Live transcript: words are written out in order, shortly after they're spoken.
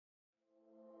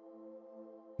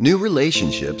New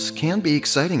relationships can be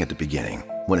exciting at the beginning,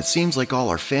 when it seems like all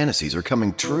our fantasies are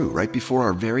coming true right before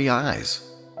our very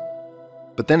eyes.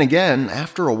 But then again,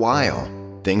 after a while,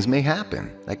 things may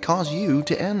happen that cause you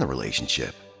to end the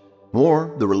relationship,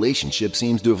 or the relationship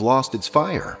seems to have lost its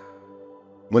fire.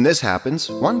 When this happens,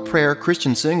 one prayer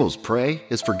Christian singles pray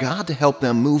is for God to help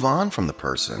them move on from the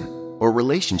person or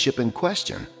relationship in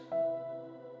question.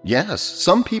 Yes,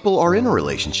 some people are in a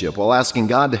relationship while asking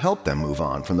God to help them move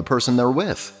on from the person they're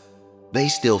with. They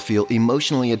still feel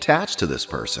emotionally attached to this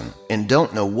person and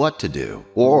don't know what to do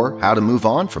or how to move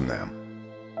on from them.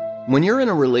 When you're in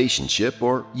a relationship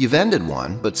or you've ended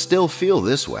one but still feel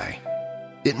this way,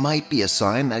 it might be a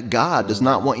sign that God does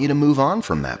not want you to move on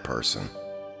from that person.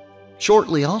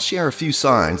 Shortly, I'll share a few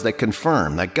signs that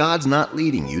confirm that God's not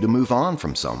leading you to move on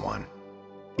from someone.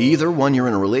 Either one you're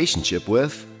in a relationship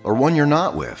with or one you're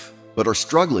not with, but are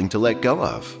struggling to let go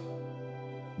of.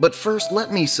 But first,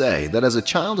 let me say that as a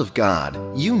child of God,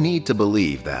 you need to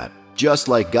believe that, just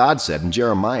like God said in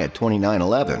Jeremiah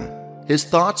 29:11, His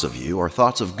thoughts of you are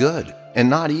thoughts of good and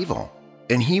not evil,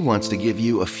 and He wants to give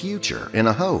you a future and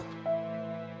a hope.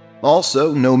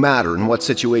 Also, no matter in what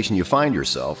situation you find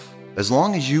yourself, as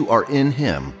long as you are in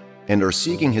Him and are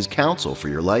seeking His counsel for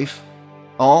your life,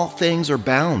 all things are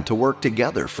bound to work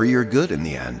together for your good in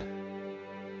the end.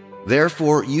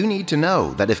 Therefore, you need to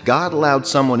know that if God allowed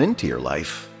someone into your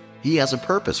life, He has a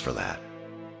purpose for that.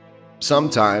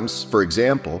 Sometimes, for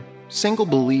example, single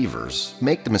believers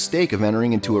make the mistake of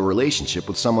entering into a relationship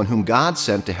with someone whom God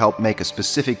sent to help make a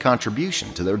specific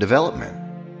contribution to their development.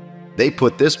 They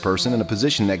put this person in a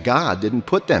position that God didn't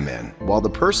put them in, while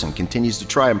the person continues to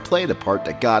try and play the part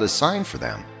that God assigned for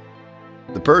them.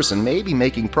 The person may be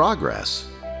making progress,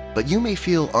 but you may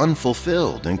feel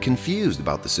unfulfilled and confused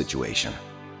about the situation,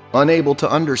 unable to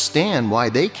understand why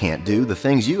they can't do the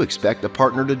things you expect a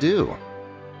partner to do.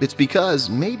 It's because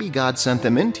maybe God sent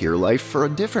them into your life for a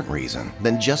different reason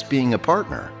than just being a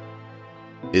partner.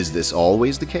 Is this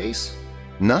always the case?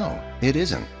 No, it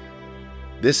isn't.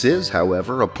 This is,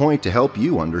 however, a point to help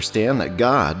you understand that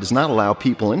God does not allow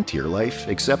people into your life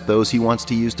except those He wants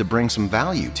to use to bring some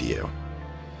value to you.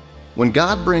 When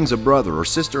God brings a brother or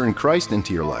sister in Christ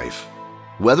into your life,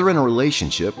 whether in a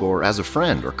relationship or as a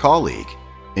friend or colleague,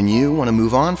 and you want to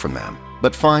move on from them,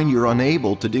 but find you're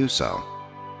unable to do so,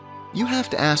 you have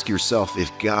to ask yourself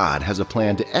if God has a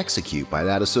plan to execute by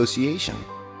that association.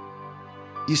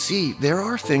 You see, there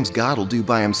are things God will do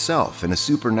by Himself in a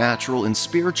supernatural and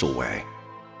spiritual way,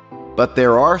 but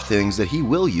there are things that He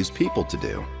will use people to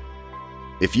do.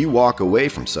 If you walk away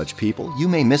from such people, you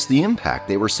may miss the impact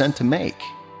they were sent to make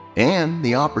and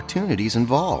the opportunities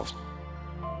involved.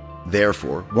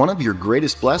 Therefore, one of your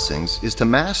greatest blessings is to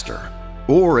master,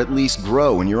 or at least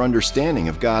grow in your understanding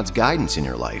of God's guidance in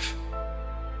your life.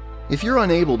 If you're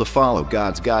unable to follow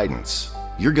God's guidance,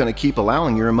 you're going to keep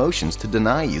allowing your emotions to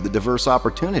deny you the diverse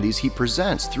opportunities He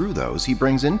presents through those He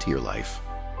brings into your life.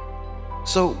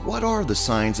 So, what are the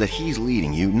signs that He's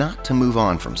leading you not to move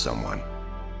on from someone?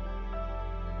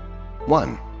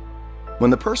 1. When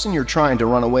the person you're trying to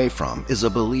run away from is a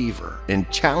believer and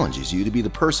challenges you to be the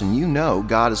person you know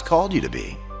God has called you to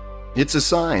be, it's a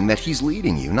sign that He's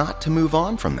leading you not to move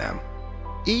on from them.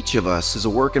 Each of us is a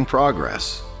work in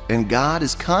progress, and God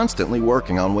is constantly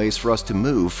working on ways for us to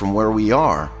move from where we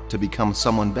are to become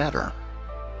someone better.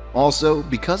 Also,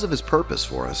 because of His purpose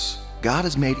for us, God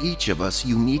has made each of us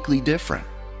uniquely different,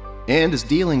 and His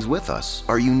dealings with us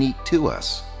are unique to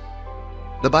us.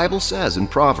 The Bible says in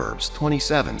Proverbs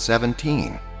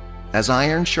 27:17, "As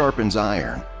iron sharpens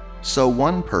iron, so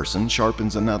one person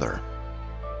sharpens another."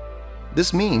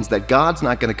 This means that God's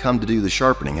not going to come to do the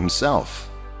sharpening Himself.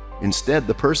 Instead,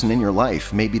 the person in your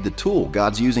life may be the tool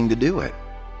God's using to do it.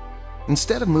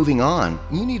 Instead of moving on,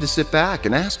 you need to sit back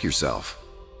and ask yourself,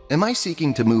 am I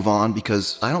seeking to move on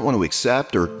because I don't want to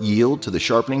accept or yield to the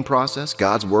sharpening process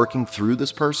God's working through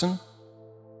this person?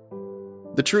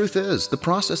 The truth is, the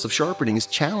process of sharpening is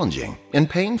challenging and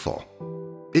painful.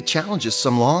 It challenges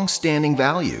some long-standing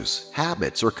values,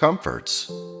 habits, or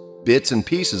comforts. Bits and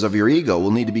pieces of your ego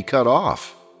will need to be cut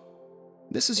off.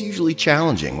 This is usually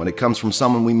challenging when it comes from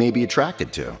someone we may be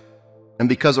attracted to. And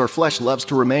because our flesh loves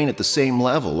to remain at the same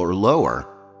level or lower,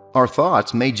 our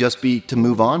thoughts may just be to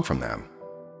move on from them.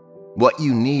 What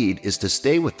you need is to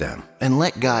stay with them and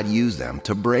let God use them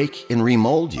to break and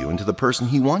remold you into the person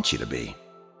He wants you to be.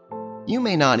 You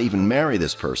may not even marry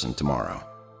this person tomorrow.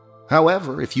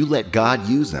 However, if you let God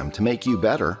use them to make you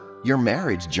better, your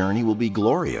marriage journey will be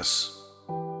glorious.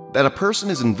 That a person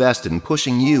is invested in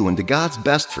pushing you into God's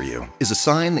best for you is a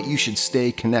sign that you should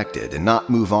stay connected and not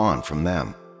move on from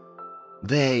them.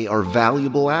 They are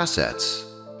valuable assets,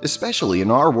 especially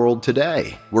in our world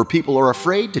today, where people are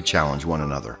afraid to challenge one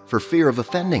another for fear of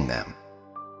offending them.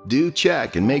 Do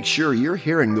check and make sure you're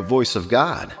hearing the voice of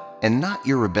God and not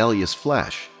your rebellious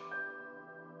flesh.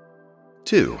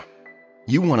 2.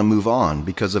 You want to move on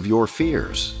because of your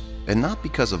fears and not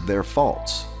because of their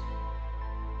faults.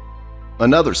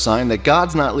 Another sign that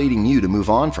God's not leading you to move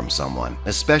on from someone,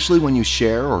 especially when you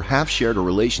share or have shared a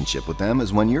relationship with them,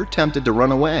 is when you're tempted to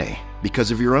run away because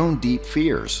of your own deep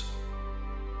fears.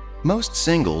 Most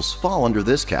singles fall under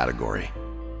this category.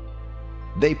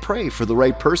 They pray for the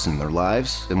right person in their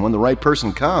lives, and when the right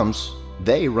person comes,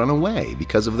 they run away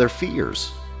because of their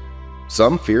fears.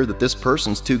 Some fear that this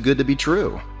person's too good to be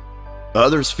true.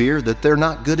 Others fear that they're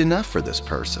not good enough for this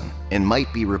person and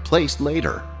might be replaced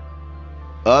later.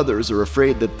 Others are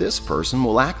afraid that this person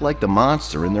will act like the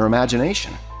monster in their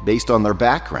imagination based on their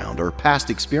background or past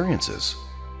experiences.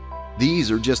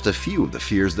 These are just a few of the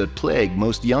fears that plague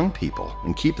most young people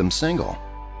and keep them single.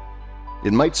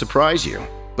 It might surprise you,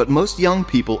 but most young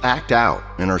people act out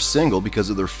and are single because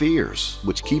of their fears,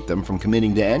 which keep them from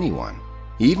committing to anyone,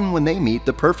 even when they meet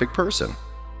the perfect person.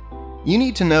 You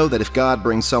need to know that if God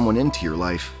brings someone into your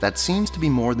life that seems to be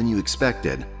more than you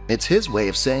expected, it's His way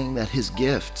of saying that His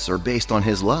gifts are based on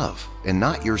His love and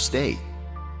not your state.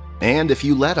 And if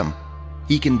you let Him,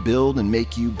 He can build and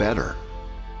make you better.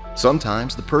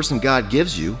 Sometimes the person God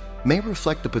gives you may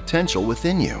reflect the potential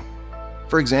within you.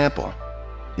 For example,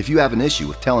 if you have an issue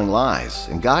with telling lies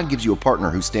and God gives you a partner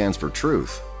who stands for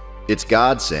truth, it's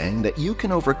God saying that you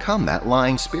can overcome that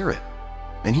lying spirit,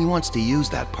 and He wants to use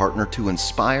that partner to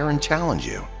inspire and challenge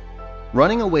you.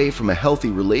 Running away from a healthy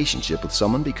relationship with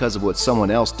someone because of what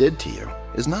someone else did to you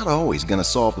is not always going to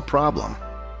solve the problem.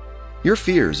 Your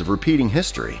fears of repeating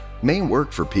history may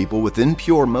work for people with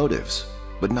impure motives,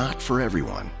 but not for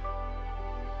everyone.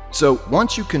 So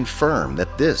once you confirm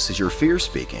that this is your fear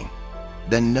speaking,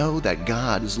 then know that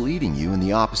God is leading you in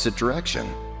the opposite direction.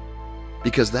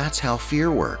 Because that's how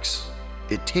fear works.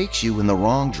 It takes you in the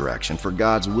wrong direction for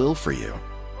God's will for you.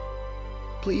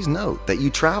 Please note that you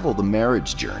travel the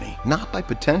marriage journey not by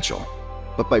potential,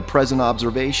 but by present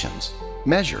observations,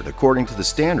 measured according to the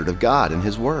standard of God and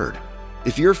His Word.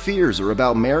 If your fears are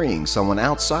about marrying someone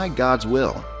outside God's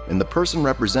will, and the person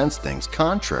represents things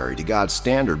contrary to God's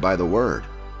standard by the Word,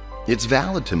 it's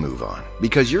valid to move on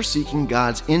because you're seeking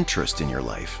God's interest in your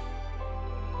life.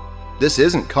 This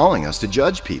isn't calling us to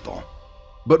judge people,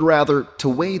 but rather to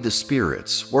weigh the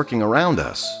spirits working around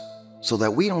us so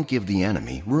that we don't give the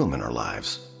enemy room in our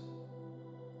lives.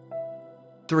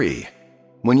 3.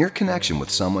 When your connection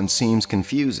with someone seems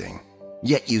confusing,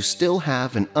 yet you still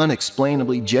have an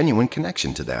unexplainably genuine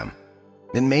connection to them,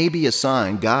 it may be a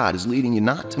sign God is leading you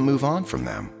not to move on from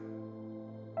them.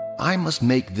 I must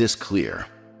make this clear,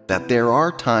 that there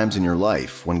are times in your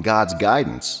life when God's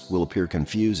guidance will appear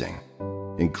confusing,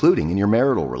 including in your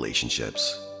marital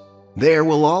relationships. There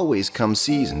will always come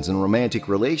seasons in romantic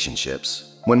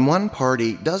relationships when one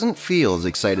party doesn't feel as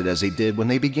excited as they did when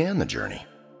they began the journey.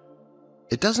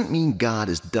 It doesn't mean God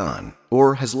is done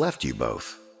or has left you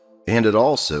both, and it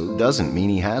also doesn't mean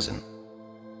He hasn't.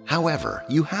 However,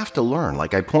 you have to learn,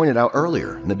 like I pointed out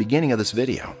earlier in the beginning of this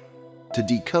video, to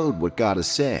decode what God is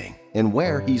saying and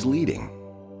where He's leading.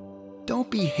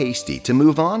 Don't be hasty to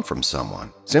move on from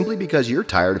someone simply because you're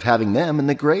tired of having them in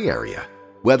the gray area,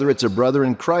 whether it's a brother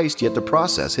in Christ yet to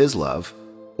process His love,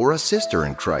 or a sister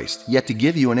in Christ yet to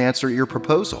give you an answer to your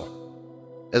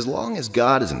proposal. As long as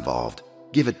God is involved,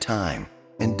 give it time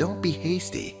and don't be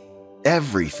hasty.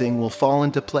 Everything will fall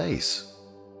into place.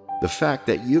 The fact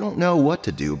that you don't know what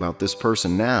to do about this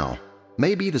person now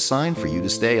may be the sign for you to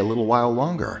stay a little while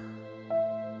longer.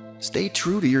 Stay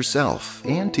true to yourself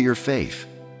and to your faith.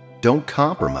 Don't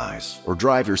compromise or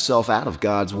drive yourself out of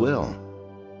God's will.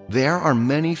 There are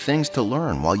many things to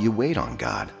learn while you wait on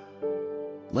God.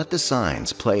 Let the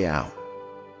signs play out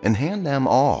and hand them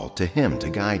all to Him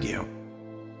to guide you.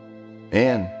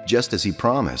 And just as He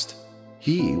promised,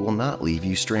 He will not leave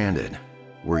you stranded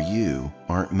where you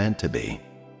aren't meant to be.